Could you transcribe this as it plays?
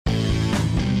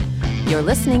You're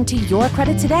listening to Your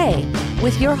Credit Today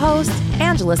with your host,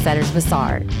 Angela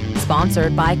Setters-Bissard,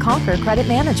 sponsored by Conquer Credit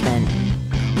Management.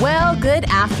 Well, good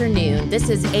afternoon. This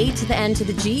is A to the N to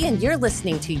the G, and you're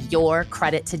listening to Your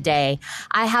Credit Today.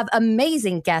 I have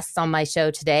amazing guests on my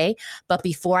show today, but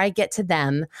before I get to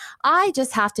them, I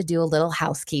just have to do a little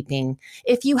housekeeping.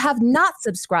 If you have not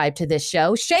subscribed to this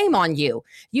show, shame on you.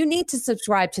 You need to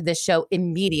subscribe to this show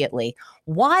immediately.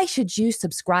 Why should you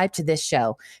subscribe to this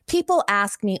show? People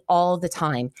ask me all the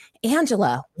time,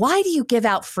 Angela, why do you give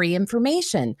out free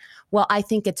information? Well, I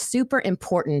think it's super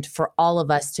important for all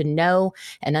of us to know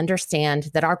and understand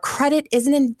that our credit is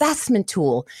an investment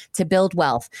tool to build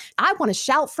wealth. I want to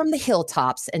shout from the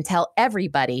hilltops and tell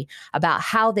everybody about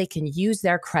how they can use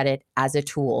their credit as a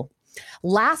tool.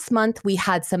 Last month, we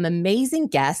had some amazing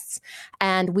guests,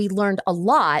 and we learned a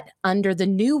lot under the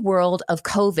new world of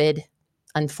COVID,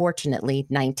 unfortunately,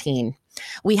 19.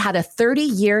 We had a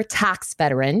 30-year tax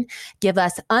veteran give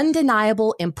us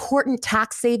undeniable, important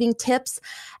tax-saving tips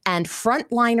and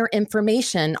frontliner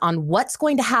information on what's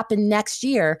going to happen next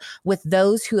year with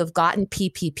those who have gotten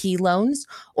PPP loans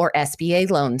or SBA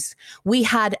loans. We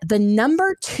had the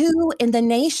number 2 in the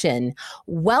nation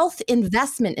wealth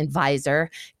investment advisor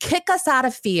kick us out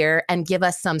of fear and give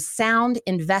us some sound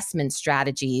investment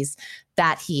strategies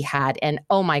that he had. And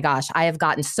oh my gosh, I have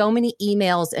gotten so many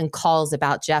emails and calls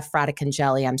about Jeff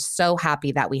Fraticangelli. I'm so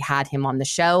happy that we had him on the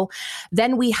show.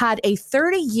 Then we had a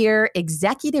 30-year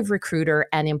executive recruiter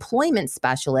and employment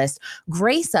specialist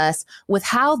grace us with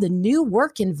how the new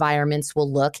work environments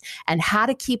will look and how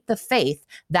to keep the faith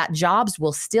that jobs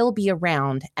will still be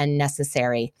around and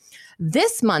necessary.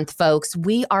 This month, folks,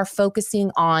 we are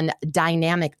focusing on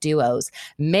dynamic duos,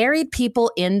 married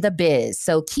people in the biz.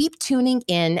 So keep tuning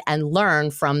in and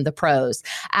learn from the pros.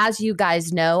 As you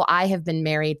guys know, I have been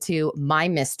married to my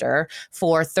mister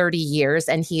for 30 years,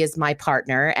 and he is my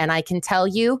partner. And I can tell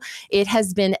you, it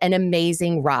has been an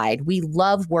amazing ride. We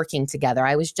love working together.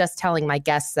 I was just telling my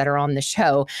guests that are on the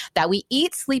show that we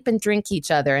eat, sleep, and drink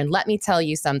each other. And let me tell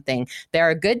you something. There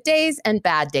are good days and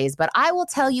bad days, but I will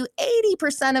tell you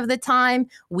 80% of the time,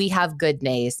 we have good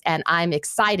days, and I'm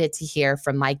excited to hear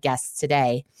from my guests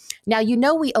today. Now, you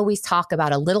know, we always talk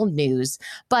about a little news,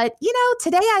 but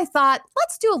today I thought,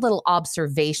 let's do a little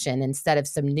observation instead of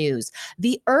some news.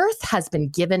 The earth has been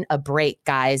given a break,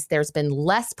 guys. There's been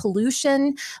less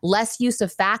pollution, less use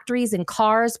of factories and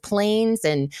cars, planes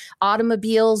and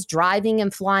automobiles driving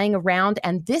and flying around.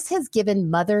 And this has given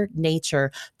Mother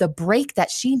Nature the break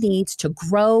that she needs to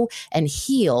grow and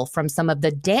heal from some of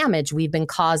the damage we've been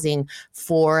causing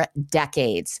for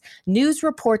decades. News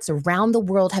reports around the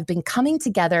world have been coming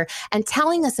together and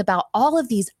telling us about all of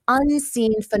these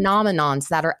unseen phenomenons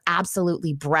that are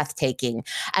absolutely breathtaking.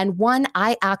 And one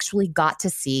I actually got to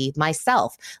see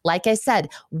myself. Like I said,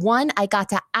 one I got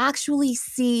to actually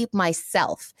see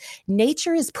myself.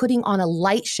 Nature is putting on a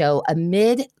light show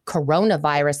amid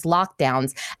coronavirus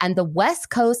lockdowns, and the West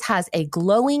Coast has a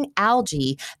glowing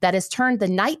algae that has turned the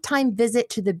nighttime visit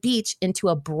to the beach into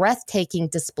a breathtaking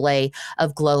display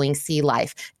of glowing sea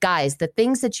life. Guys, the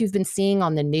things that you've been seeing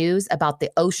on the news about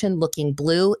the ocean looking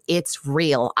blue, it's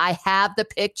real. I have the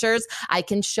pictures. I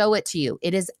can show it to you.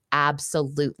 It is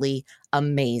absolutely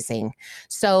amazing.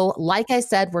 So, like I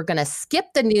said, we're going to skip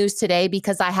the news today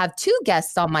because I have 2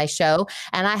 guests on my show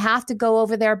and I have to go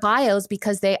over their bios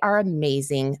because they are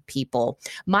amazing people.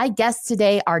 My guests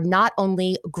today are not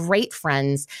only great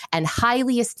friends and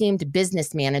highly esteemed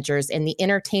business managers in the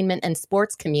entertainment and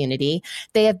sports community,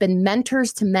 they have been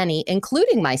mentors to many,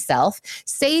 including myself,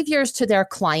 saviors to their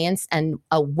clients, and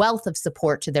a wealth of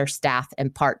support to their staff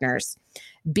and partners.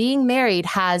 Being married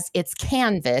has its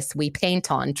canvas we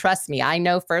paint on. Trust me, I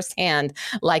know firsthand,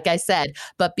 like I said,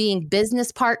 but being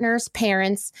business partners,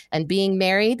 parents, and being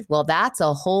married, well, that's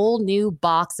a whole new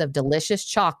box of delicious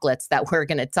chocolates that we're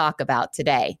going to talk about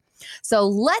today. So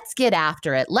let's get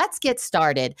after it. Let's get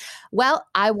started. Well,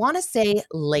 I want to say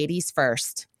ladies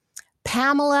first.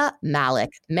 Pamela Malek,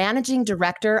 Managing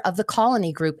Director of the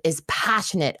Colony Group, is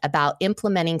passionate about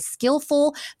implementing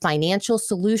skillful financial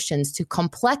solutions to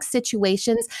complex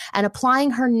situations and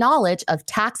applying her knowledge of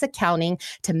tax accounting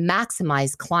to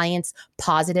maximize clients'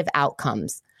 positive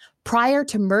outcomes. Prior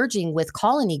to merging with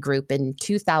Colony Group in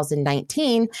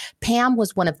 2019, Pam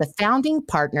was one of the founding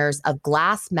partners of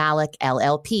Glass Malek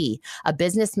LLP, a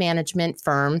business management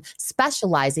firm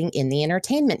specializing in the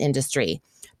entertainment industry.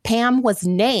 Pam was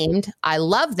named, I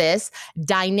love this,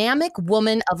 Dynamic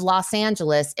Woman of Los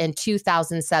Angeles in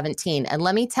 2017. And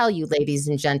let me tell you, ladies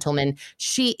and gentlemen,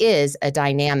 she is a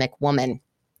dynamic woman.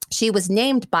 She was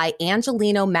named by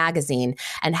Angelino magazine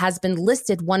and has been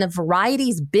listed one of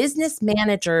Variety's business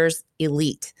managers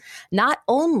elite. Not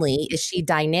only is she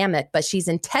dynamic, but she's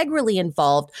integrally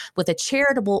involved with a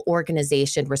charitable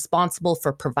organization responsible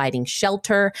for providing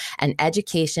shelter and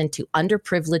education to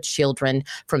underprivileged children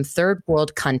from third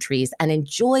world countries, and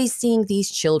enjoys seeing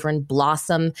these children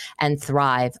blossom and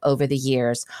thrive over the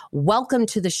years. Welcome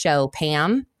to the show,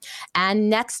 Pam. And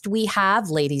next we have,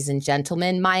 ladies and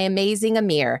gentlemen, my amazing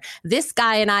Amir. This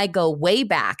guy and I go way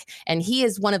back, and he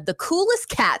is one of the coolest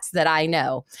cats that I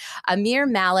know. Amir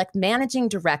Malek, managing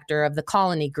director of the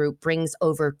Colony Group, brings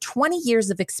over 20 years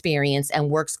of experience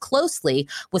and works closely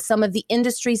with some of the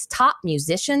industry's top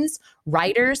musicians,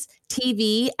 writers,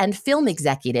 TV and film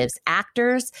executives,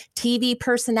 actors, TV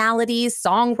personalities,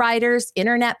 songwriters,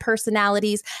 internet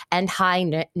personalities, and high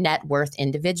net worth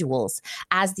individuals.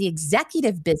 As the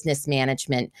executive business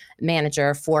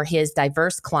manager for his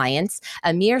diverse clients,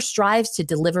 Amir strives to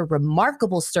deliver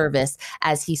remarkable service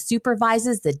as he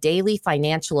supervises the daily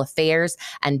financial affairs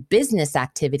and business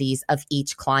activities of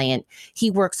each client. He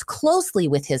works closely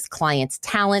with his clients'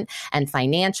 talent and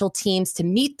financial teams to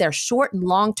meet their short and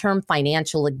long-term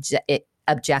financial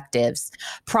objectives.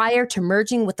 Prior to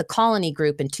merging with the Colony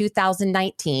Group in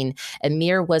 2019,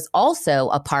 Amir was also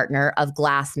a partner of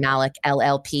Glass Malek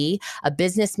LLP, a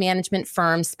business management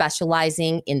firm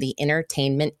specializing in the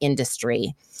entertainment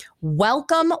industry.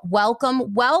 Welcome,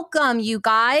 welcome, welcome, you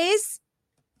guys.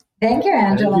 Thank you,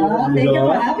 Angela. Thank you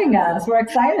for having us. We're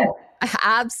excited.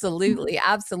 Absolutely,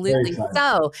 absolutely.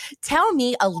 So tell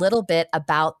me a little bit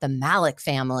about the Malek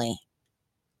family.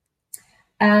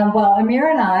 Well, Amir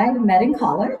and I met in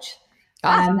college.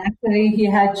 Actually, he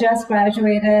had just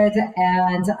graduated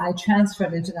and I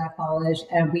transferred into that college,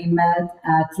 and we met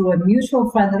through a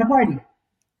mutual friend at a party.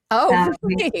 Oh,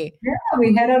 really?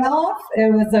 We hit it off.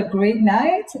 It was a great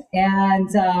night. And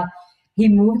he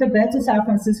moved a bit to San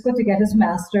Francisco to get his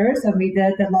master's. And we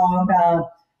did the long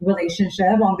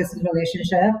distance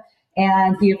relationship.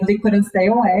 And he really couldn't stay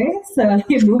away. So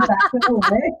he moved back to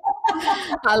LA.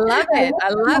 I love it. I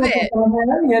love it.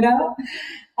 You know,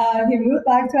 he moved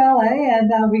back to LA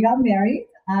and we got married.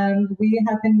 We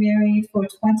have been married for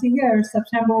 20 years.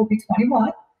 September will be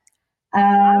 21.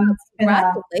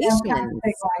 Congratulations.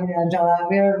 Angela.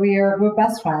 We're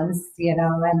best friends, you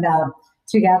know, and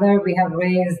together we have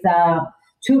raised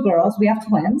 2 girls. We have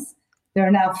twins.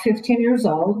 They're now 15 years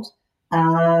old.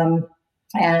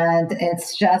 And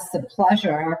it's just a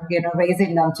pleasure, you know,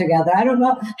 raising them together. I don't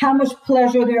know how much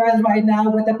pleasure there is right now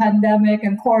with the pandemic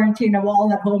and quarantine and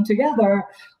all at home together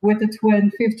with the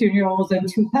twin 15-year-olds and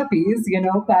 2 puppies, you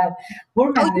know, but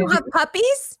we're managing. Oh, you have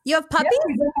puppies? You have puppies? Yeah,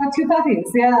 we do have 2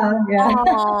 puppies, yeah.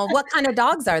 Oh, what kind of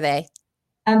dogs are they?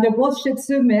 And they're both Shih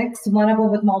Tzu mix, one of them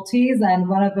with Maltese and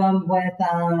one of them with,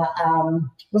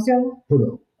 what's the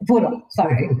other? Poodle,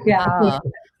 sorry. Yeah.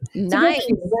 Nice.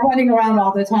 They're running around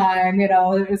all the time, you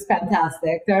know, it was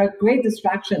fantastic. They're a great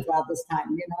distraction throughout this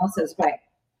time, you know, so it's great.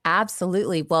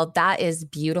 Absolutely. Well, that is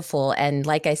beautiful. And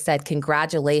like I said,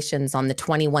 congratulations on the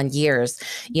 21 years.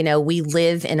 You know, we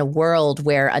live in a world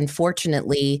where,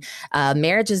 unfortunately,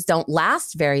 marriages don't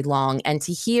last very long. And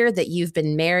to hear that you've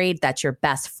been married, that you're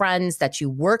best friends, that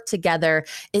you work together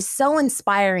is so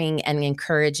inspiring and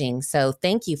encouraging. So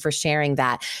thank you for sharing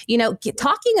that. You know,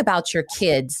 talking about your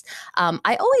kids,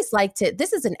 I always like to,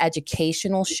 this is an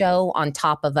educational show on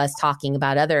top of us talking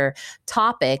about other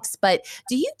topics, but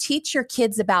do you teach your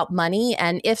kids about money?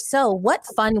 And if so, what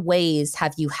fun ways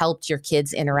have you helped your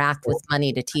kids interact with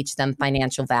money to teach them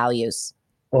financial values?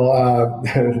 Well,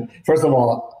 first of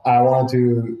all, I want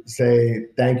to say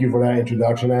thank you for that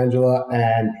introduction, Angela.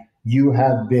 And you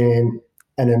have been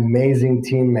an amazing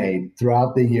teammate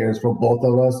throughout the years for both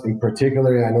of us. In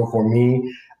particular, I know for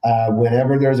me,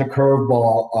 whenever there's a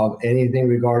curveball of anything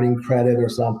regarding credit or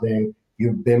something,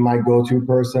 you've been my go-to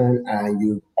person, and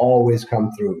you've always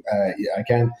come through. I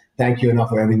can't thank you enough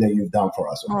for everything that you've done for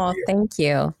us. Oh, thank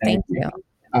you. Thank you.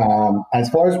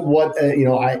 As far as what,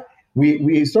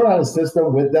 we sort of had a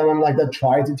system with them and like that,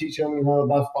 tried to teach them, you know,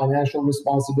 about financial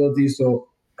responsibility. So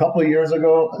a year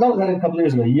ago or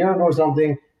a year ago or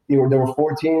something, they were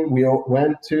 14. We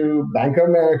went to Bank of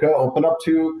America, opened up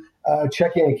 2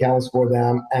 checking accounts for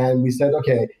them. And we said,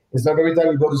 okay, it's not every time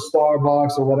you go to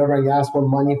Starbucks or whatever and you ask for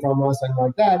money from us and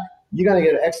like that, you're going to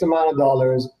get X amount of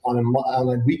dollars on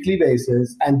a weekly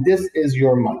basis. And this is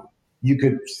your money. You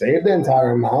could save the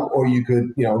entire amount, or you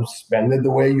could, you know, spend it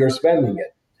the way you're spending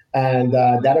it. And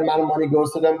that amount of money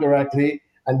goes to them directly.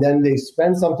 And then they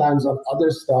spend sometimes on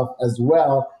other stuff as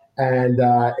well. And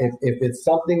if it's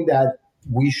something that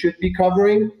we should be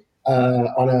covering,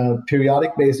 on a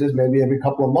periodic basis, maybe every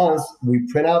couple of months, we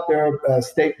print out their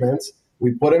statements,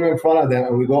 we put them in front of them,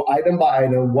 and we go item by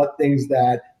item what things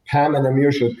that Pam and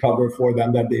Amir should cover for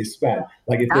them that they spend.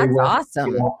 Like if That's they went,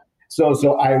 awesome.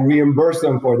 So I reimburse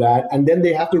them for that, and then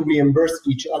they have to reimburse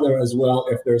each other as well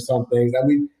if there's some things. And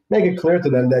we make it clear to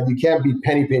them that you can't be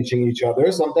penny pinching each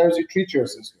other. Sometimes you treat your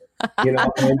sister, And,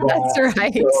 That's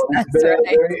right. So That's it's very,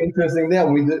 right. very interesting.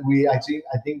 Then we actually,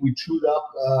 I think we trued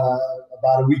up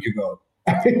about a week ago.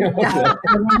 How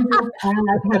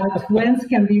twins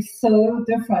can be so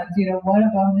different. One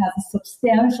of them has a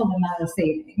substantial amount of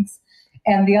savings,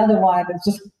 and the other one has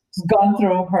just gone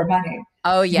through her money.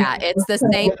 Oh yeah, it's the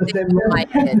same thing with my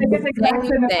kids. It's exactly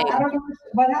the same. I don't know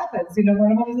what happens.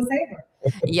 One of them is a saver.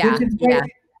 Yeah, yeah,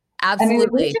 absolutely. And in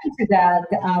addition to that,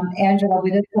 Angela,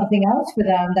 we did something else for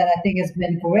them that I think has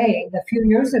been great. A few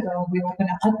years ago, we opened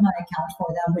an UTMA account for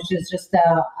them, which is just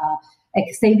a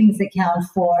savings account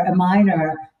for a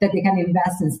minor that they can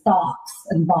invest in stocks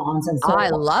and bonds and so on. I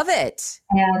love it.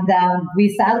 And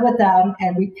we sat with them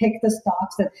and we picked the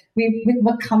stocks that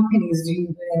what companies do you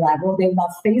really like? Well, they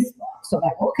love Facebook. So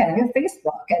like, okay,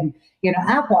 Facebook. And,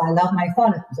 Apple, I love my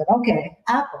phone. I said, okay,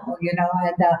 Apple,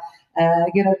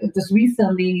 and, just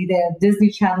recently the Disney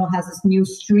Channel has this new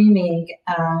streaming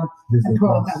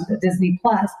program, the Disney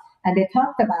Plus, and they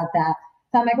talked about that.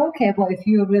 So I'm like, okay, well, if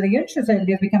you're really interested in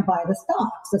this, we can buy the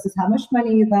stocks. This is how much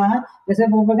money you got. This is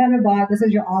what we're going to buy. This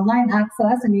is your online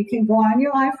access, and you can go on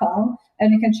your iPhone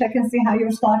and you can check and see how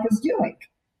your stock is doing,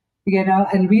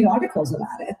 and read articles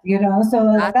about it,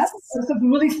 So that's a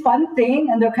really fun thing,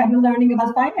 and they're kind of learning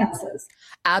about finances.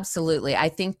 Absolutely. I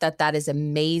think that is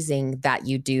amazing that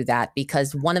you do that,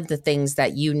 because one of the things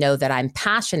that that I'm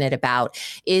passionate about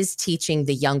is teaching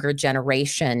the younger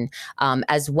generation,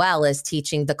 as well as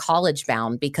teaching the college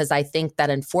bound, because I think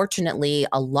that unfortunately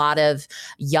a lot of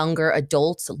younger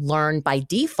adults learn by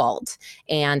default.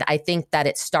 And I think that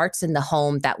it starts in the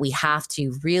home, that we have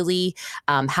to really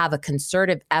have a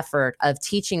concerted effort of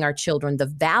teaching our children the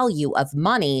value of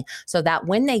money, so that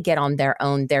when they get on their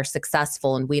own, they're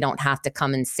successful and we don't have to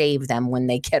come and save them when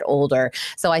they get older.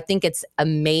 So I think it's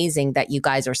amazing that you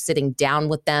guys are sitting down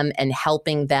with them and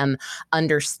helping them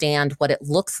understand what it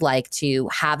looks like to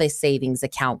have a savings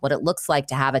account, what it looks like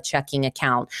to have a checking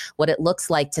account, what it looks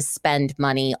like to spend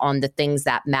money on the things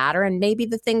that matter and maybe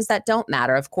the things that don't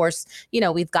matter. Of course,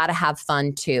 we've got to have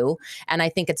fun too. And I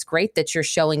think it's great that you're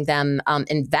showing them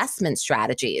investment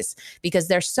strategies, because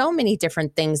there's so many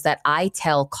different things that I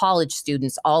tell college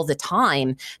students all the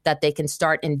time that they can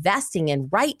start investing in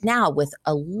right now with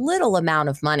a little amount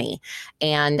of money.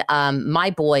 And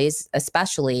my boys,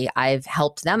 especially, I've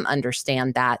helped them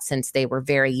understand that since they were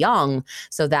very young,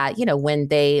 so that, when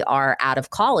they are out of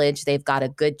college, they've got a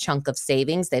good chunk of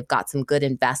savings, they've got some good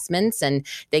investments, and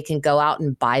they can go out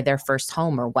and buy their first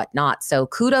home or whatnot. So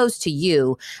kudos to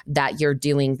you that you're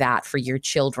doing that for your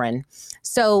children.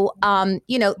 So,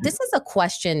 this is a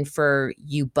question for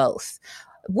you both.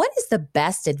 What is the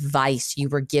best advice you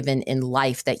were given in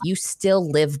life that you still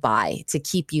live by to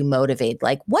keep you motivated?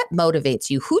 Like, what motivates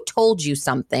you? Who told you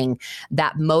something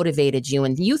that motivated you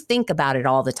and you think about it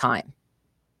all the time?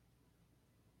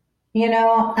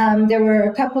 There were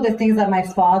a couple of things that my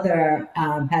father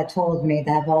had told me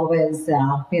that I've always,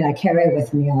 carry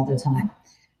with me all the time.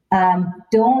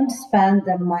 Don't spend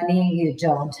the money you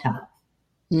don't have.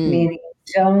 Meaning,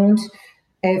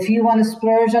 if you want to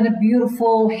splurge on a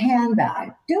beautiful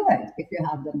handbag, do it if you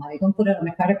have the money. Don't put it on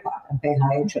a credit card and pay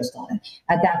high interest on it.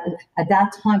 At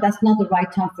that time, that's not the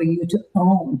right time for you to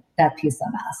own that piece of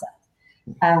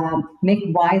asset. Make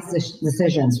wise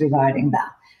decisions regarding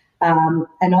that.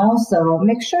 And also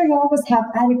make sure you always have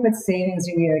adequate savings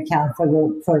in your account for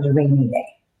the rainy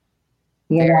day.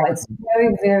 It's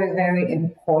very, very, very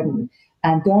important.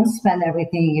 And don't spend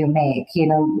everything you make.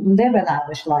 Live a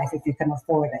lavish life if you can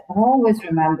afford it. But always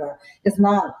remember,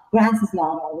 grass is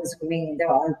not always green. There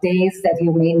are days that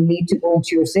you may need to go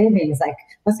into your savings, like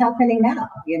what's happening now,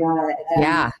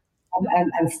 and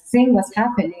seeing what's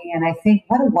happening. And I think,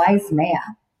 what a wise man,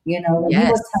 when he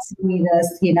was telling me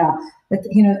this, that,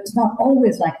 it's not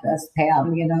always like this,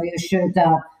 Pam. You should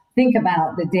think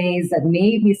about the days that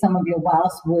maybe some of your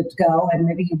wealth would go and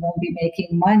maybe you won't be making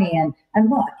money. And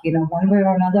look, one way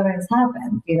or another it has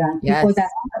happened. People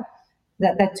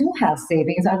that do have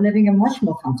savings are living a much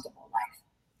more comfortable life.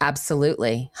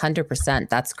 Absolutely. 100%.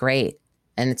 That's great.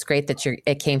 And it's great that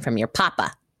it came from your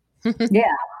papa. Yeah.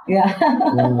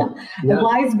 A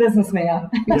wise businessman.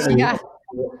 Yeah.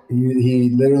 He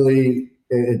literally,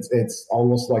 it's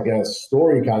almost like a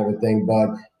story kind of a thing,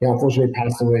 but he unfortunately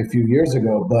passed away a few years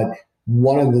ago. But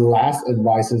one of the last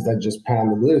advices that just Pam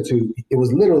alluded to, it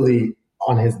was literally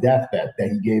on his deathbed that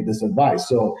he gave this advice.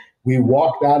 So we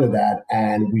walked out of that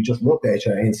and we just looked at each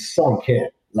other and sunk in.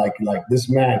 Like this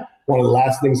man, one of the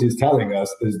last things he's telling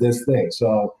us is this thing.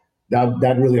 So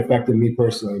that really affected me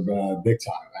personally, big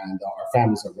time. And our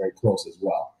families are very close as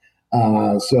well.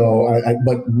 I'm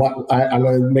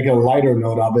going to make a lighter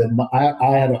note of it.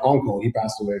 I had an uncle, he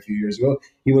passed away a few years ago.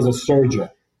 He was a surgeon.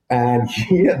 And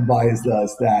he advised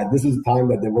us that this is a time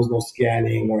that there was no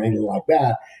scanning or anything like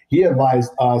that. He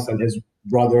advised us and his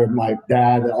brother, my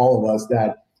dad, and all of us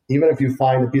that even if you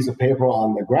find a piece of paper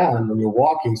on the ground when you're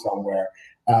walking somewhere,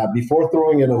 before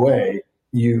throwing it away,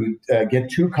 you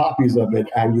get 2 copies of it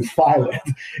and you file it,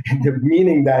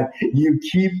 meaning that you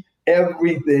keep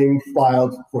everything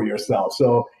filed for yourself.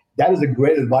 So that is a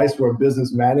great advice for a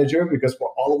business manager, because for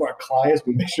all of our clients,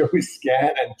 we make sure we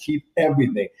scan and keep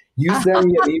everything. You send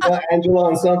me an email, Angela,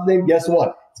 on something, guess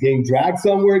what? It's getting dragged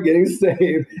somewhere, getting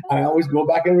saved. And I always go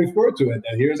back and refer to it.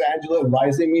 And here's Angela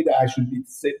advising me that I should be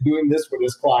doing this for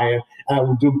this client. And I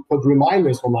will put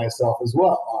reminders for myself as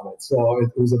well on it. So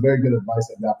it was a very good advice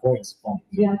at that point. It's fun.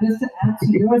 Yeah, just to add to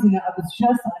yours, I was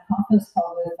just on a conference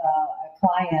call with a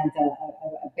client,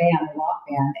 a band, a rock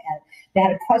band, and they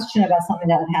had a question about something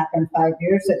that had happened 5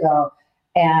 years ago.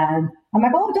 And I'm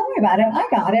like, oh, don't worry about it. I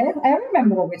got it. I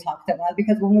remember what we talked about,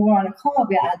 because when we were on a call,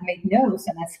 I had made notes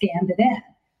and I scanned it in.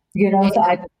 So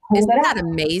I pulled it out. Isn't that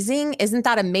amazing? Isn't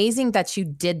that amazing that you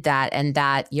did that and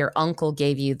that your uncle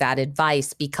gave you that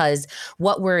advice? Because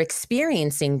what we're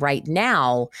experiencing right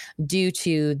now, due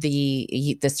to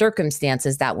the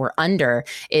circumstances that we're under,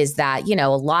 is that,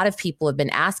 a lot of people have been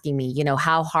asking me,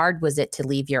 how hard was it to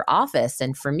leave your office?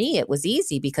 And for me, it was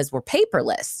easy because we're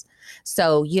paperless.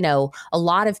 So, a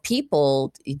lot of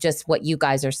people, just what you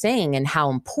guys are saying and how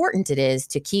important it is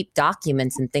to keep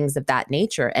documents and things of that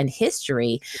nature and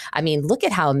history. I mean, look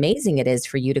at how amazing it is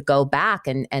for you to go back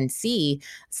and see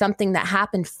something that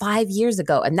happened 5 years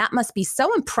ago. And that must be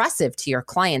so impressive to your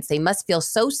clients. They must feel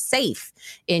so safe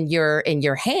in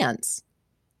your hands.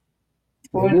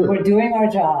 We're doing our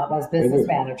job as business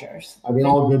managers. I mean,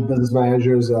 all good business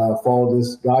managers follow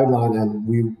this guideline, and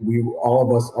we all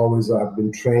of us always have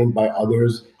been trained by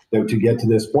others to get to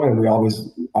this point. We always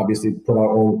obviously put our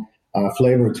own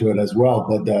flavor to it as well.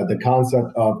 But the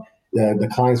concept of the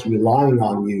clients relying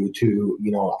on you to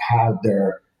have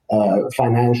their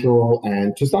financial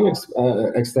and to some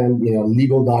extent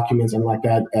legal documents and like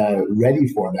that ready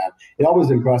for them, it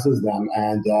always impresses them,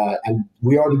 and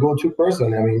we are the go-to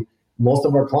person. I mean, most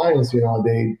of our clients,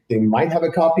 they might have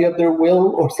a copy of their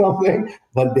will or something,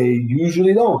 but they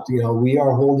usually don't. We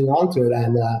are holding on to it,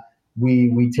 and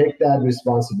we take that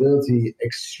responsibility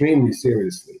extremely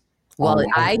seriously. Well,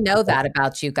 I know that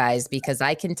about you guys, because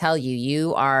I can tell you,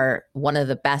 you are one of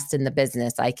the best in the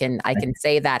business. I can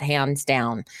say that hands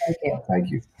down.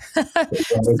 Thank you.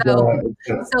 So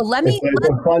let me. It's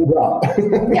a fun job.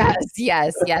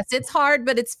 Yes. It's hard,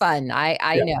 but it's fun.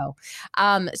 I know.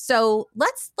 So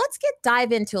let's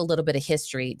dive into a little bit of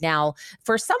history now.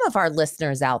 For some of our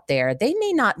listeners out there, they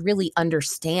may not really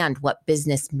understand what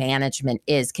business management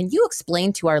is. Can you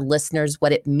explain to our listeners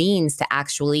what it means to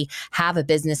actually have a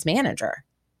business manager?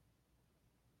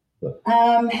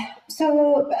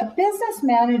 So business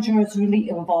managers really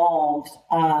evolved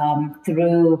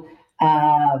through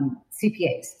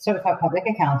CPAs, certified public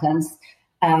accountants,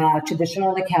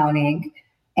 traditional accounting,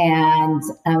 and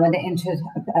when the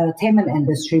entertainment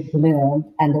industry bloomed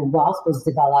and the wealth was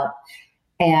developed,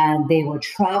 and they were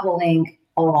traveling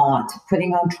a lot,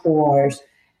 putting on tours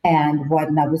and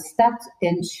whatnot, we stepped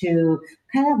into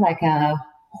kind of like a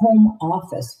home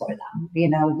office for them.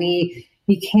 We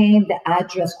became the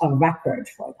address of record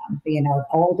for them.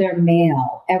 All their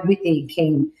mail,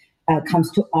 everything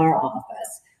comes to our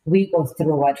office. We go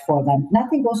through it for them.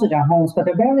 Nothing goes to their homes, but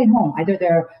they're barely home. Either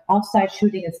they're outside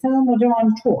shooting a film or they're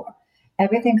on tour.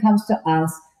 Everything comes to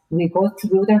us. We go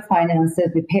through their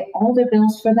finances. We pay all their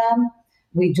bills for them.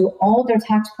 We do all their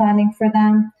tax planning for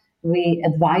them. We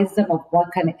advise them of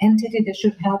what kind of entity they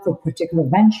should have for a particular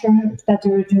venture that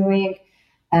they're doing.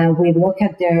 We look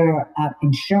at their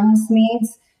insurance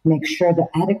needs, make sure they're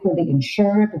adequately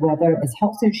insured, whether it's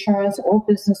health insurance or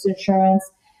business insurance.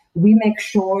 We make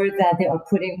sure that they are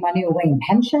putting money away in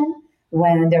pension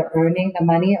when they're earning the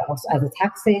money as a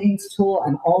tax savings tool,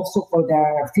 and also for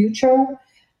their future.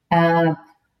 If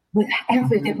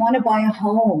they want to buy a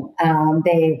home,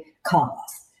 they call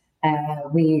us.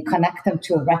 We connect them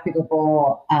to a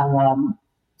reputable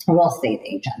real estate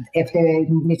agent. If they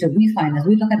need to refinance,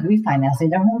 we look at refinancing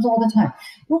their homes all the time.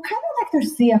 We're kind of like their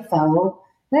CFO.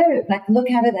 They look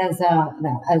at it as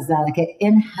like an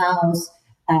in-house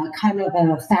kind of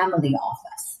a family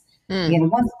office.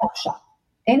 One-stop shop.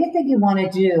 anything you want to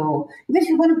do, even if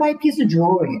you want to buy a piece of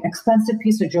jewelry, an expensive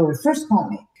piece of jewelry, first call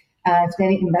me. If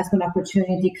any investment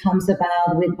opportunity comes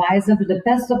about, we advise them to the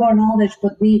best of our knowledge,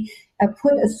 but we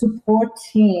put a support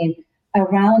team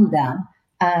around them.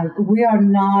 We are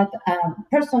not,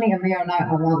 personally, Amir and I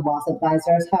are not wealth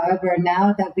advisors. However,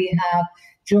 now that we have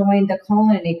joined the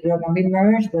Colony Group and we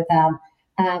merged with them,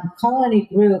 Colony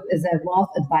Group is a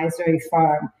wealth advisory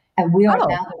firm, and we are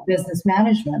now the business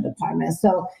management department.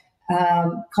 So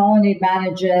Colony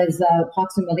manages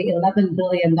approximately $11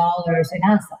 billion in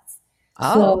assets.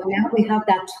 So now we have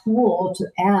that tool to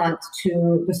add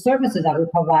to the services that we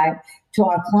provide to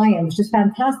our clients, which is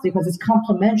fantastic because it's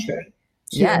complementary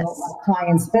to our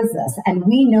clients' business. And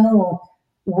we know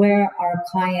where our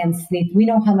clients need. We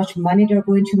know how much money they're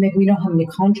going to make. We know how many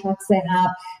contracts they have.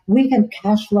 We can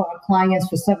cash flow our clients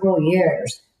for several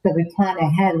years that we plan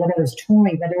ahead, whether it's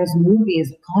touring, whether it's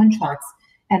movies, contracts,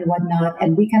 and whatnot.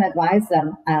 And we can advise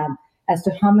them as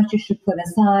to how much you should put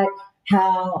aside,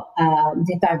 how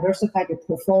diversified your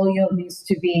portfolio needs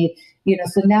to be,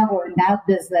 so now we're in that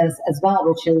business as well,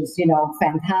 which is,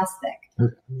 fantastic.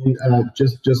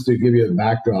 Just to give you a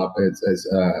backdrop,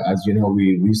 as you know,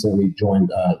 we recently joined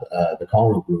the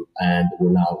Colony Group, and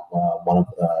we're now one of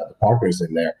the partners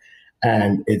in there.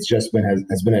 And it's just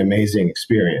has been an amazing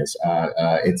experience.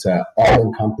 It's an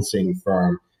all-encompassing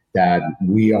firm that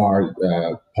we are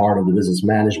part of the business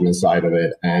management side of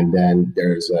it. And then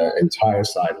there's an entire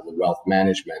side of the wealth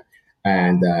management.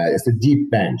 And it's a deep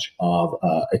bench of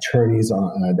attorneys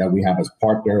that we have as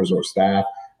partners or staff,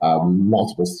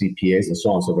 multiple CPAs and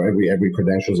so on. So for every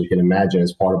credentials you can imagine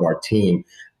is part of our team.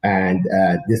 And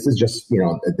this is just,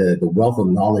 the wealth of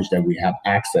knowledge that we have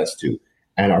access to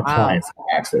and our clients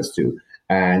have access to.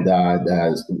 And,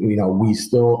 we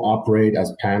still operate,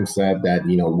 as Pam said, that,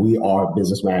 we are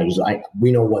business managers.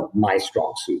 We know what my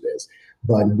strong suit is,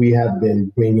 but we have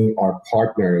been bringing our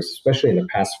partners, especially in the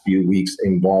past few weeks,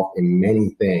 involved in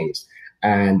many things.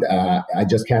 And I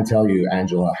just can't tell you,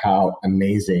 Angela, how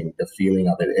amazing the feeling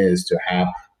of it is to have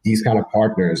these kind of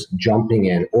partners jumping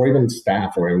in, or even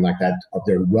staff or anything like that, of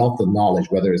their wealth of knowledge,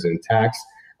 whether it's in tax,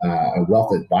 a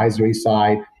wealth advisory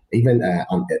side, even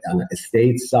on the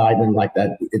estate side and like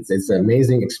that. It's an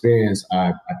amazing experience.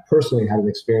 I personally had an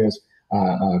experience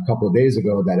a couple of days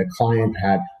ago that a client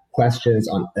had questions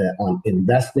on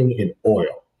investing in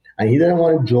oil, and he didn't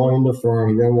want to join the firm.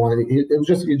 He didn't want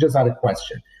to. He just had a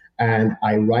question, and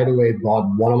I right away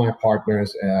brought one of my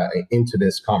partners into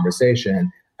this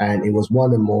conversation. And it was one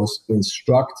of the most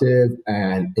instructive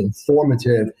and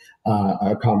informative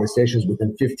conversations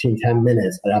within 10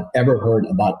 minutes that I've ever heard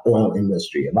about oil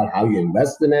industry, about how you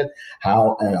invest in it,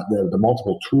 how the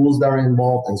multiple tools that are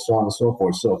involved, and so on and so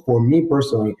forth. So for me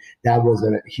personally, that was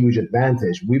a huge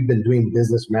advantage. We've been doing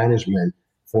business management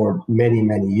for many,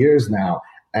 many years now.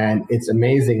 And it's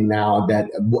amazing now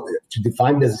that to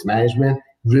define business management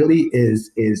really is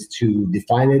to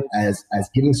define it as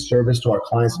giving service to our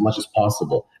clients as much as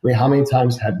possible. I mean, how many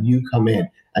times have you come in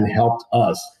and helped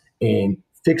us in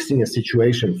fixing a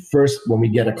situation? First, when we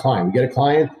get a client,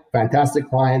 fantastic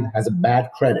client, has a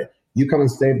bad credit. You come and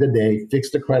save the day,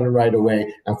 fix the credit right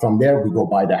away, and from there we go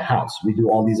buy the house. We do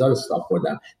all these other stuff for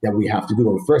them that we have to do.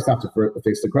 We first have to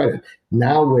fix the credit.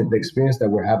 Now with the experience that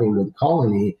we're having with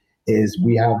Colony, is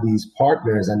we have these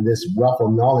partners and this wealth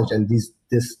of knowledge and this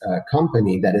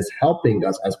company that is helping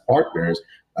us as partners,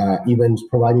 even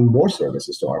providing more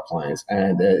services to our clients.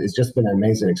 And it's just been an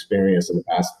amazing experience in the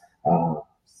past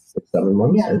 6-7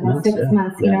 months. Yeah, 6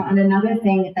 months. And another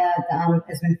thing that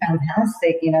has been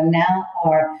fantastic, now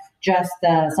our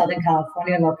Southern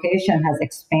California location has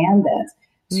expanded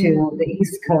to the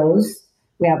East Coast.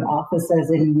 We have offices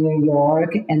in New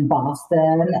York, in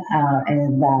Boston,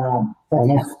 in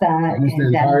Bethesda,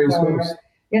 in Denver.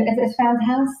 It's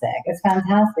fantastic. It's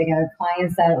fantastic. And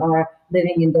clients that are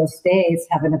living in those states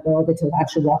have an ability to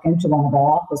actually walk into one of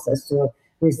our offices to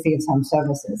receive some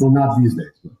services. Well, not these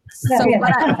days.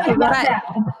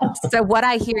 So what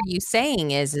I hear you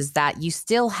saying is that you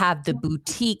still have the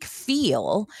boutique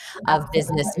feel of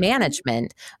business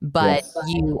management, but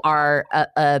you are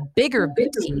a bigger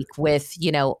boutique with,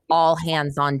 all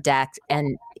hands on deck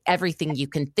and everything you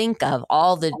can think of,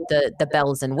 all the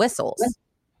bells and whistles.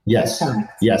 Yes,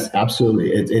 absolutely.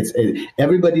 It's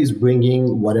everybody's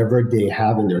bringing whatever they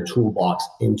have in their toolbox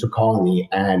into Colony,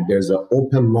 and there's an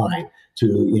open mind to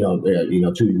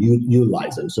to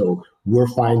utilize them. So we're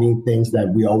finding things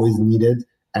that we always needed,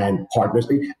 and partners.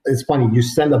 It's funny, you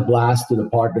send a blast to the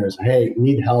partners. Hey,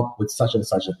 need help with such and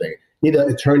such a thing. Need an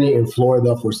attorney in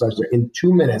Florida for such. In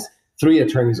 2 minutes, 3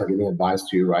 attorneys are giving advice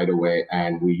to you right away,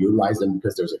 and we utilize them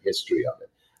because there's a history of it.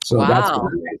 So that's been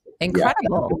amazing.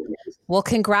 Incredible. Well,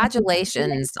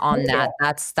 congratulations on that.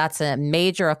 That's a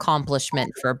major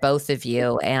accomplishment for both of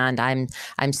you, and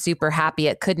I'm super happy.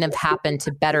 It couldn't have happened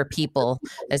to better people,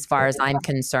 as far as I'm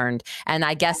concerned. And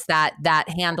I guess that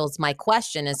handles my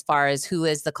question as far as who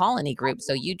is the Colony Group.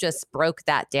 So you just broke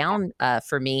that down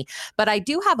for me. But I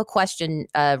do have a question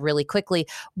really quickly.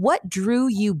 What drew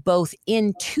you both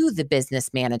into the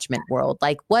business management world?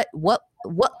 Like what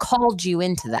called you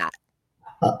into that?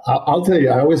 I'll tell you.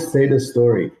 I always say this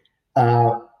story.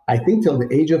 I think till the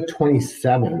age of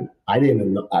 27, I didn't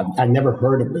even know, I never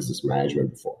heard of business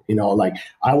management before. Like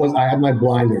I had my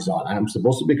blinders on. I'm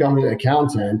supposed to become an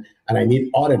accountant and I need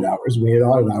audit hours. We need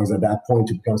audit hours at that point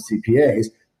to become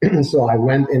CPAs. So I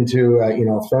went into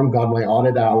a firm, got my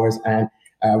audit hours, and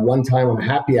one time on a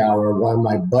happy hour, one of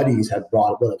my buddies had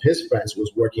brought one of his friends who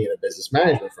was working in a business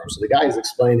management firm. So the guy is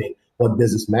explaining what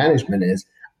business management is.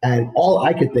 And all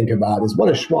I could think about is what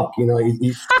a schmuck.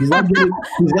 He's not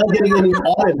getting any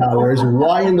audit hours.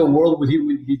 Why in the world would he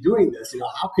be doing this?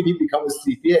 How could he become a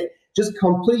CPA? Just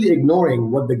completely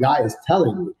ignoring what the guy is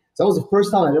telling me. So that was the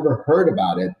first time I ever heard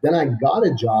about it. Then I got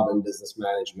a job in business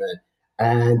management,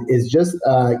 and it's just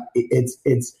I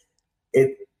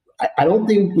don't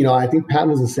think I think Pam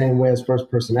is the same way as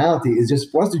first personality. Is just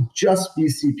for us to just be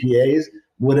CPAs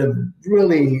would have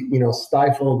really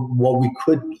stifled what we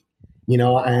could be.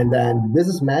 And then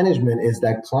business management is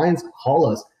that clients call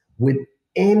us with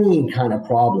any kind of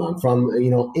problem, from,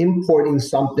 importing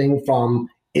something from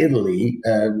Italy,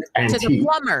 antique. To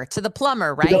the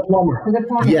plumber, right? To the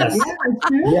plumber. Yes.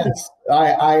 Yes.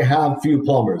 I have few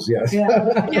plumbers. Yes.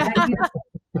 Yeah.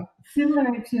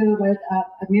 Similar to with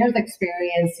Amir's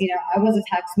experience, I was a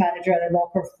tax manager at a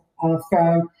local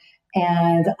firm.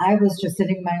 And I was just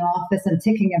sitting in my office and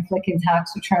ticking and flicking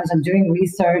tax returns and doing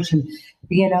research and,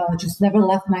 just never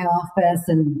left my office.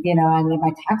 And, and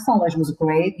my tax knowledge was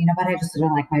great, but I just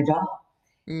didn't like my job.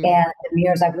 And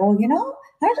Amir's like, well,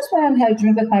 I just went and had a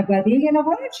drink with my buddy. Why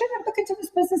don't you look into this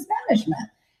business management?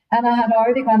 And I had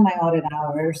already got my audit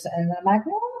hours. And I'm like,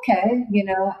 well, okay,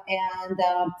 and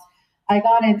I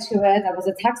got into it. I was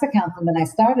a tax accountant when I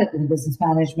started in business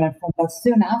management, but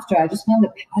soon after, I just found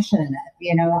a passion in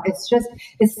it.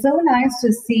 It's so nice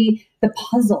to see the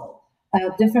puzzle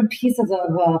of different pieces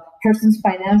of a person's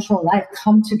financial life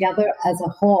come together as a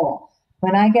whole.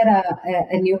 When I get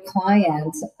a new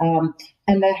client,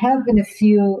 and there have been a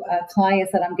few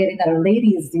clients that I'm getting that are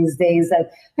ladies these days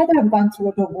that either have gone through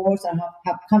a divorce or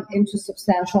have come into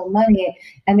substantial money,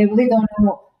 and they really don't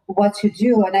know what to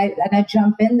do, and I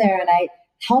jump in there and I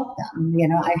help them.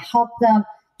 I help them.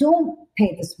 Don't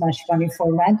pay this much money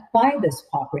for rent. Buy this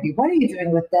property. What are you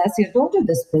doing with this? Don't do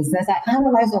this business. I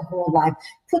analyze the whole life,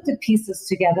 put the pieces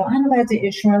together, analyze the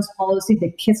insurance policy,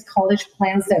 the kids' college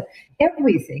plans,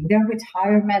 everything, their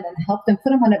retirement, and help them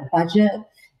put them on a budget.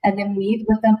 And then meet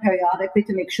with them periodically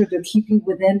to make sure they're keeping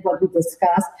within what we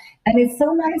discussed. And it's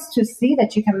so nice to see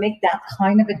that you can make that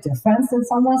kind of a difference in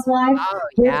someone's life.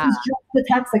 Versus just the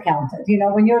tax accountant.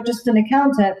 When you're just an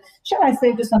accountant, sure, I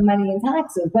saved you some money in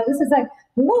taxes, but this is like,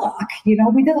 look,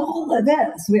 we did all of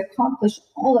this. We accomplished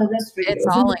all of this for you. It's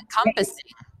all encompassing.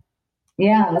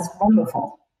 Yeah, that's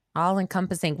wonderful. All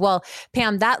encompassing. Well,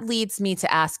 Pam, that leads me to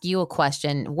ask you a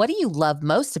question. What do you love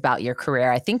most about your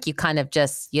career? I think you kind of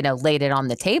just, laid it on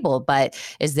the table, but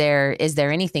is there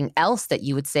anything else that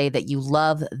you would say that you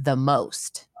love the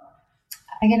most?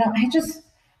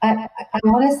 I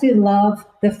honestly love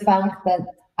the fact that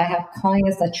I have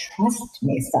clients that trust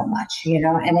me so much,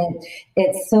 and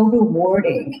it's so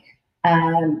rewarding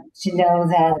to know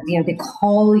that, they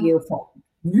call you for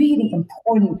really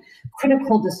important,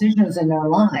 critical decisions in their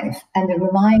life, and they're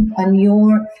relying on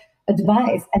your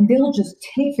advice, and they'll just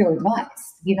take your advice,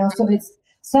 so it's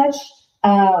such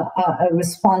a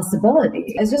responsibility.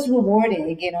 It's just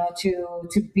rewarding,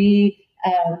 to be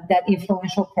that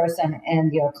influential person in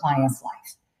your client's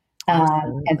life,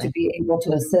 and to be able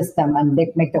to assist them and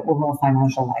make their overall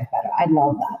financial life better. I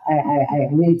love that. I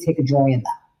really take a joy in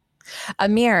that.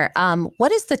 Amir,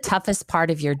 what is the toughest part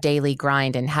of your daily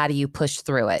grind, and how do you push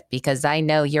through it? Because I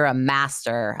know you're a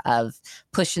master of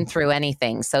pushing through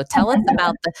anything. So tell us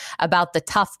about the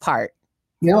tough part.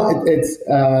 It's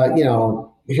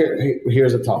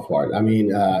here's a tough part. I mean,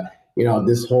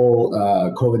 this whole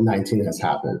COVID-19 has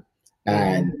happened,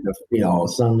 and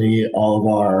suddenly all of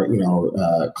our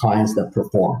clients that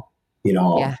perform,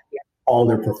 all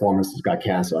their performances got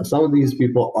canceled. And some of these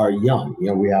people are young.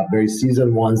 We have very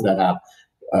seasoned ones that have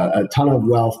a ton of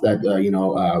wealth that,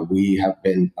 we have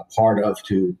been a part of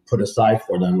to put aside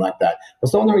for them like that. But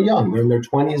some of them are young. They're in their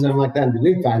 20s and like that. And they're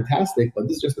doing fantastic, but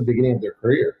this is just the beginning of their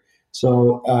career.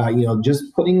 So,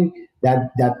 just putting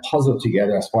that puzzle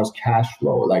together as far as cash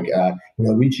flow, like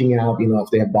reaching out, if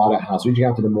they have bought a house, reaching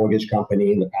out to the mortgage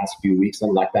company in the past few weeks,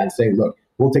 something like that, and saying, look,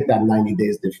 we'll take that 90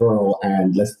 days deferral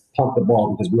and let's pump the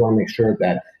ball because we want to make sure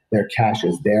that their cash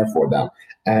is there for them.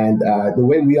 And the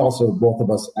way we also, both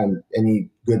of us and any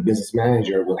good business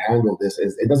manager will handle this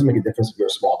is it doesn't make a difference if you're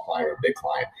a small client or a big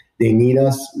client. They need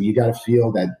us. You got to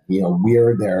feel that,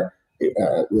 we're their,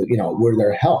 we're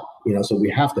their help, so we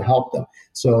have to help them.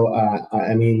 So,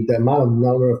 the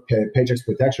number of Paychecks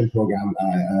Protection Program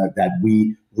that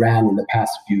we ran in the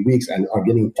past few weeks and are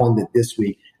getting funded this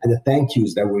week, and the thank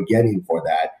yous that we're getting for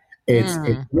that, it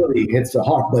really hits the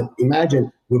heart. But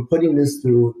imagine we're putting this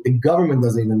through, the government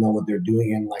doesn't even know what they're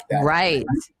doing and like that. Right.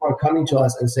 And people are coming to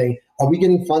us and saying, are we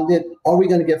getting funded? Are we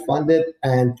going to get funded?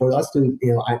 And for us to,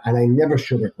 I never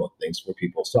sugarcoat things for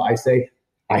people. So I say,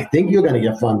 I think you're going to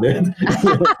get funded.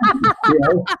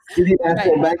 City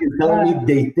National Bank is telling me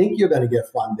they think you're going to get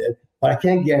funded, but I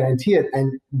can't guarantee it.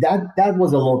 And that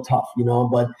was a little tough,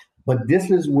 but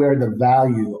this is where the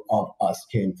value of us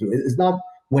came through. It's not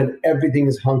when everything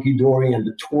is hunky-dory and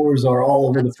the tours are all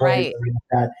over the place.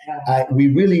 Right. We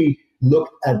really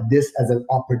looked at this as an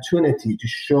opportunity to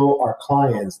show our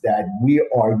clients that we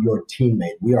are your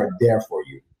teammate. We are there for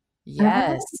you.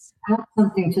 Yes. Add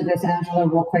something to this, Angela,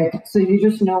 real quick. So you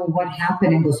just know what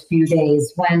happened in those few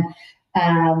days when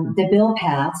the bill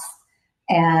passed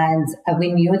and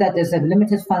we knew that there's a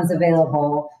limited funds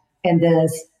available in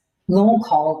this loan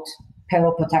called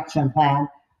Payroll Protection Plan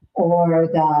or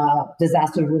the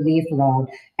disaster relief loan.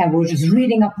 And we're just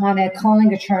reading upon it,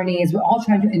 calling attorneys. We're all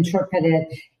trying to interpret it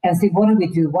and see, what do we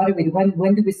do? What do we do?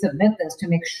 When do we submit this to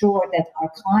make sure that our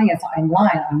clients are in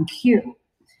line, on queue?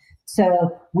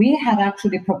 So we had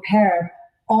actually prepared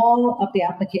all of the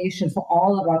applications for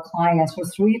all of our clients for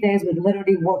 3 days. We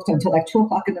literally worked until like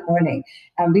 2:00 in the morning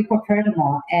and we prepared them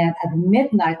all. And at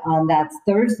midnight on that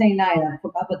Thursday night, I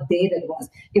forgot what date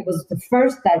it was the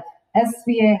first that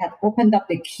SBA had opened up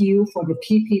the queue for the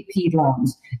PPP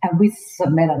loans, and we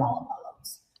submitted all of our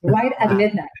loans right at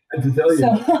midnight. And to tell you,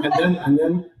 and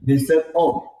then they said,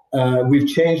 we've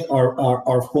changed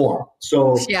our form.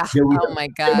 So oh my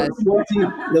God,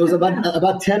 there was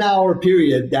about 10-hour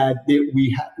period that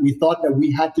we thought that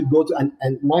we had to go to,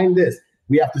 and mind this,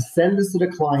 we have to send this to the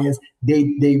clients.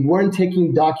 They weren't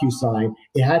taking DocuSign.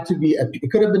 It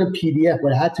could have been a PDF,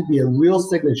 but it had to be a real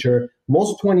signature.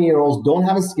 Most 20-year-olds don't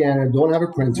have a scanner, don't have a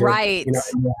printer. Right. In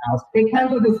their house. They can't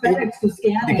go to FedEx to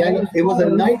scan it. It was a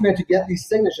nightmare to get these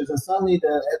signatures, and suddenly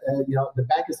the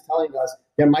bank is telling us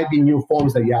there might be new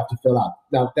forms that you have to fill out.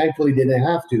 Now, thankfully, they didn't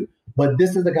have to, but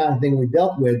this is the kind of thing we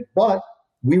dealt with. But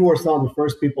we were some of the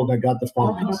first people that got the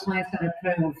funding. All of our clients got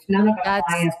approved. None of our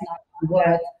clients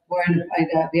were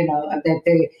that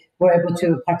they were able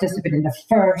to participate in the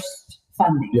first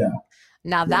funding. Yeah.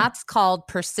 Now that's called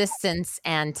persistence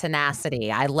and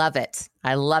tenacity. I love it.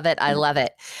 I love it. I love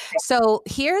it. So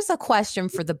here's a question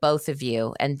for the both of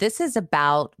you. And this is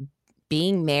about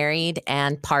being married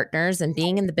and partners and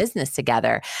being in the business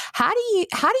together. How do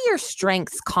your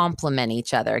strengths complement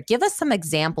each other? Give us some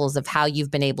examples of how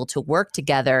you've been able to work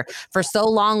together for so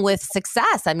long with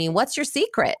success. I mean, what's your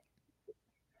secret?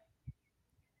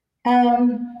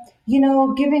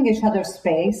 Giving each other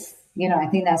space, I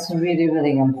think that's really,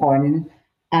 really important.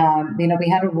 We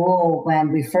had a rule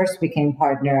when we first became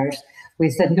partners. We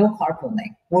said no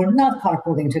carpooling. We're not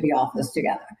carpooling to the office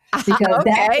together because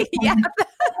that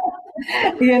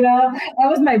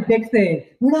was my big thing.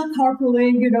 We're not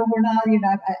carpooling. We're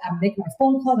not. I make my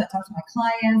phone calls. I talk to my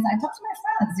clients. I talk to my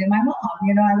friends. My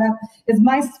mom. It's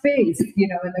my space. In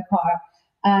the car.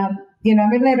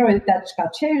 Later that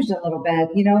got changed a little bit.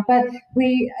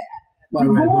 But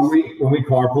when we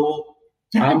carpool,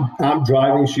 I'm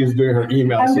driving. She's doing her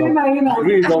email. I'm doing my email. I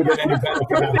really don't get any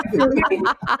benefit.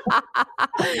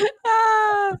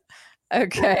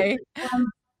 Okay.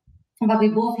 But we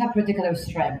both have particular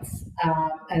strengths,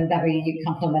 and that we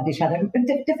complement each other in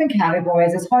different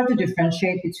categories. It's hard to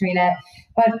differentiate between it,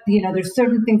 but there's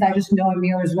certain things I just know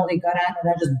Amir is really good at,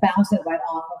 and I just bounce it right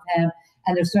off of him.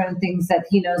 And there's certain things that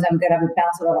he knows I'm good at. We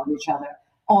bounce it off of each other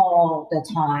all the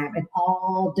time, in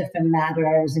all different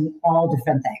matters and all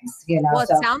different things. Well, it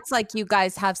sounds like you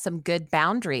guys have some good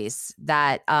boundaries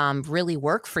that really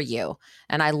work for you,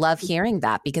 and I love hearing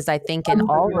that because I think in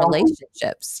all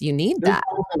relationships you need that.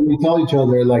 We tell each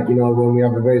other, when we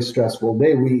have a very stressful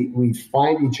day, we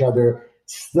find each other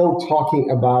still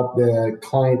talking about the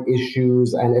client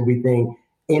issues and everything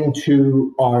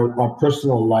into our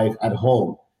personal life at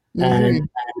home. Mm-hmm.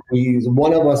 And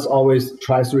one of us always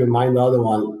tries to remind the other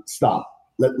one, stop.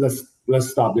 Let's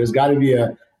stop. There's got to be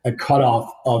a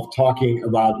cutoff of talking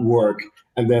about work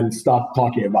and then stop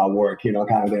talking about work, kind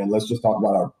of thing. Let's just talk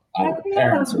about our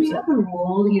parents. We have a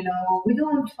rule, we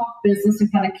don't talk business in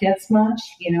front of kids much,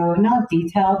 not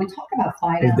detail. We talk about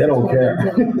finance. They don't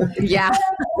care. Yeah.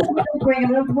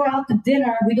 We're out to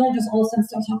dinner. We don't just all of a sudden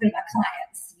start talking about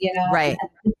clients, Right.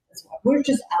 We're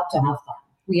just out to have fun,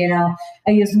 and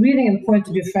it's really important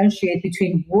to differentiate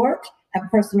between work and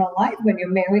personal life when you're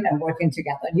married and working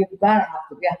together. You have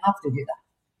to do that.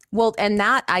 Well, and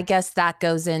that, I guess that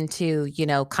goes into,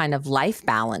 kind of life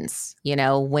balance,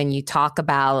 when you talk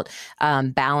about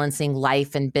balancing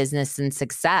life and business and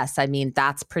success. I mean,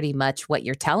 that's pretty much what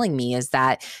you're telling me, is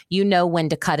that you know when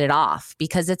to cut it off,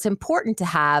 because it's important to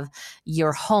have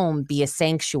your home be a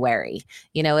sanctuary.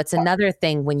 It's another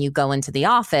thing when you go into the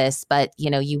office, but,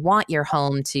 you want your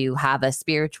home to have a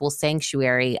spiritual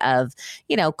sanctuary of,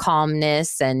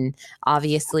 calmness. And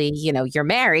obviously, you're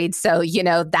married. So,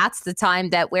 that's the time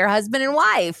that we're husband and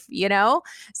wife,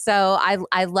 So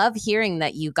I love hearing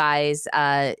that you guys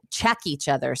check each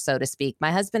other, so to speak.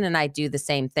 My husband and I do the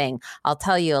same thing. I'll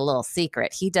tell you a little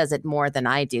secret. He does it more than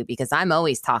I do, because I'm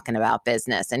always talking about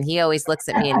business, and he always looks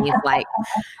at me and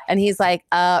he's like,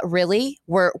 really?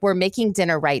 We're making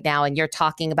dinner right now and you're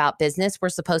talking about business? We're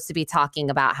supposed to be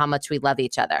talking about how much we love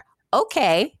each other.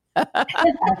 Okay.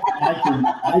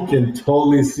 I can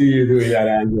totally see you doing that,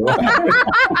 Angela.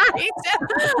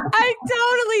 I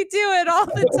totally do it all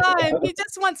the time. He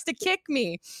just wants to kick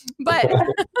me. But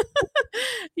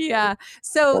yeah.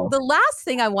 So the last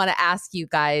thing I want to ask you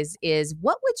guys is,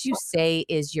 what would you say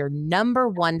is your number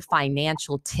one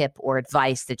financial tip or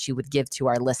advice that you would give to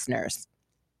our listeners?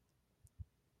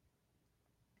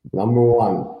 Number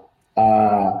one,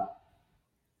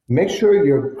 make sure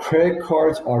your credit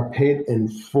cards are paid in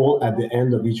full at the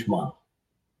end of each month.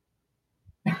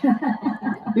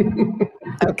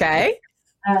 Okay.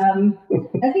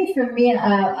 I think for me,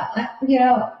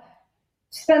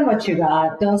 spend what you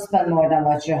got. Don't spend more than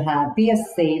what you have. Be a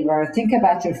saver. Think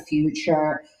about your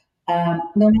future. No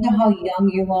matter how young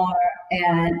you are,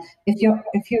 and if your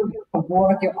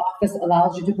work, your office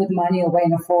allows you to put money away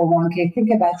in a 401k, think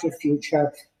about your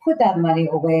future. Put that money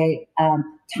away.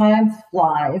 Time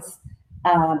flies.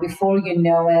 Before you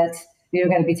know it, you're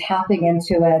going to be tapping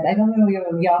into it. I don't know,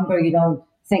 you're younger, you don't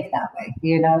think that way,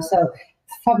 So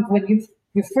from when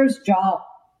your first job,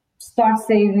 start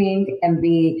saving and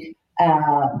be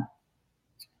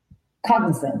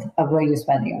cognizant of where you're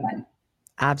spending your money.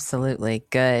 Absolutely.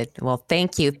 Good. Well,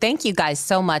 thank you. Thank you guys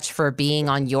so much for being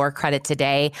on Your Credit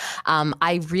Today.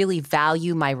 I really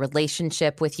value my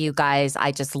relationship with you guys.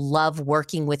 I just love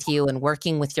working with you and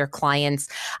working with your clients.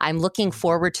 I'm looking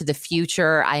forward to the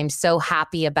future. I'm so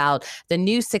happy about the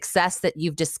new success that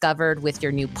you've discovered with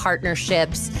your new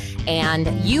partnerships. And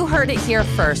you heard it here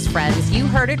first, friends. You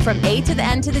heard it from A to the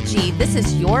N to the G. This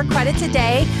is Your Credit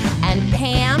Today. And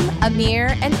Pam,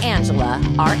 Amir, and Angela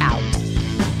are out.